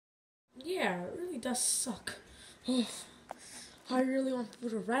Yeah, it really does suck. I really want people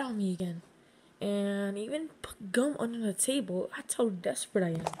to rat on me again. And even put gum under the table. That's how desperate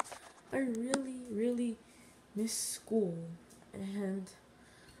I am. I really, really miss school. And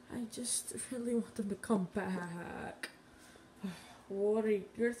I just really want them to come back. What are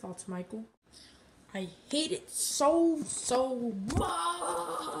your thoughts, Michael? I hate it so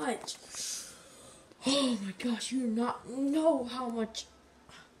much. Oh my gosh, you do not know how much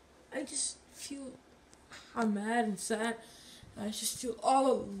I just feel I'm mad and sad. I just feel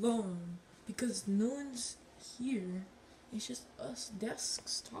all alone because no one's here. It's just us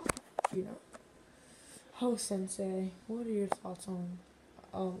desks talking, you know. Oh, Sensei, what are your thoughts on?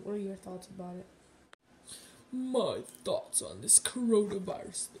 What are your thoughts about it? My thoughts on this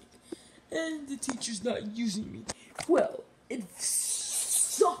coronavirus thing and the teacher's not using me. Well, it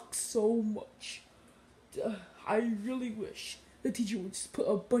sucks so much. I really wish the teacher would just put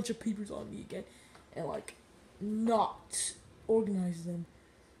a bunch of papers on me again and like not organize them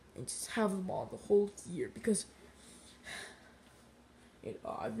and just have them on the whole year because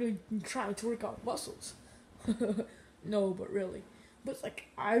I've really been trying to work out muscles. No, but really. But like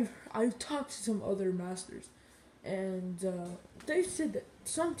I've talked to some other masters and they said that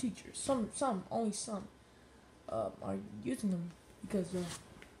some teachers, some only some, are using them because,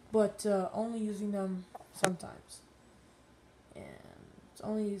 but only using them sometimes, and it's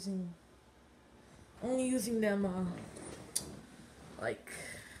only using them like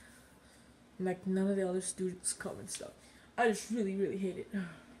none of the other students come and stuff. I just really hate it.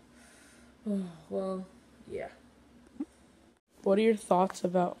 Oh, well, yeah. What are your thoughts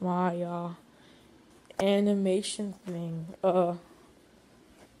about my animation thing?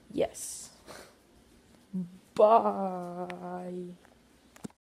 Yes. Bye.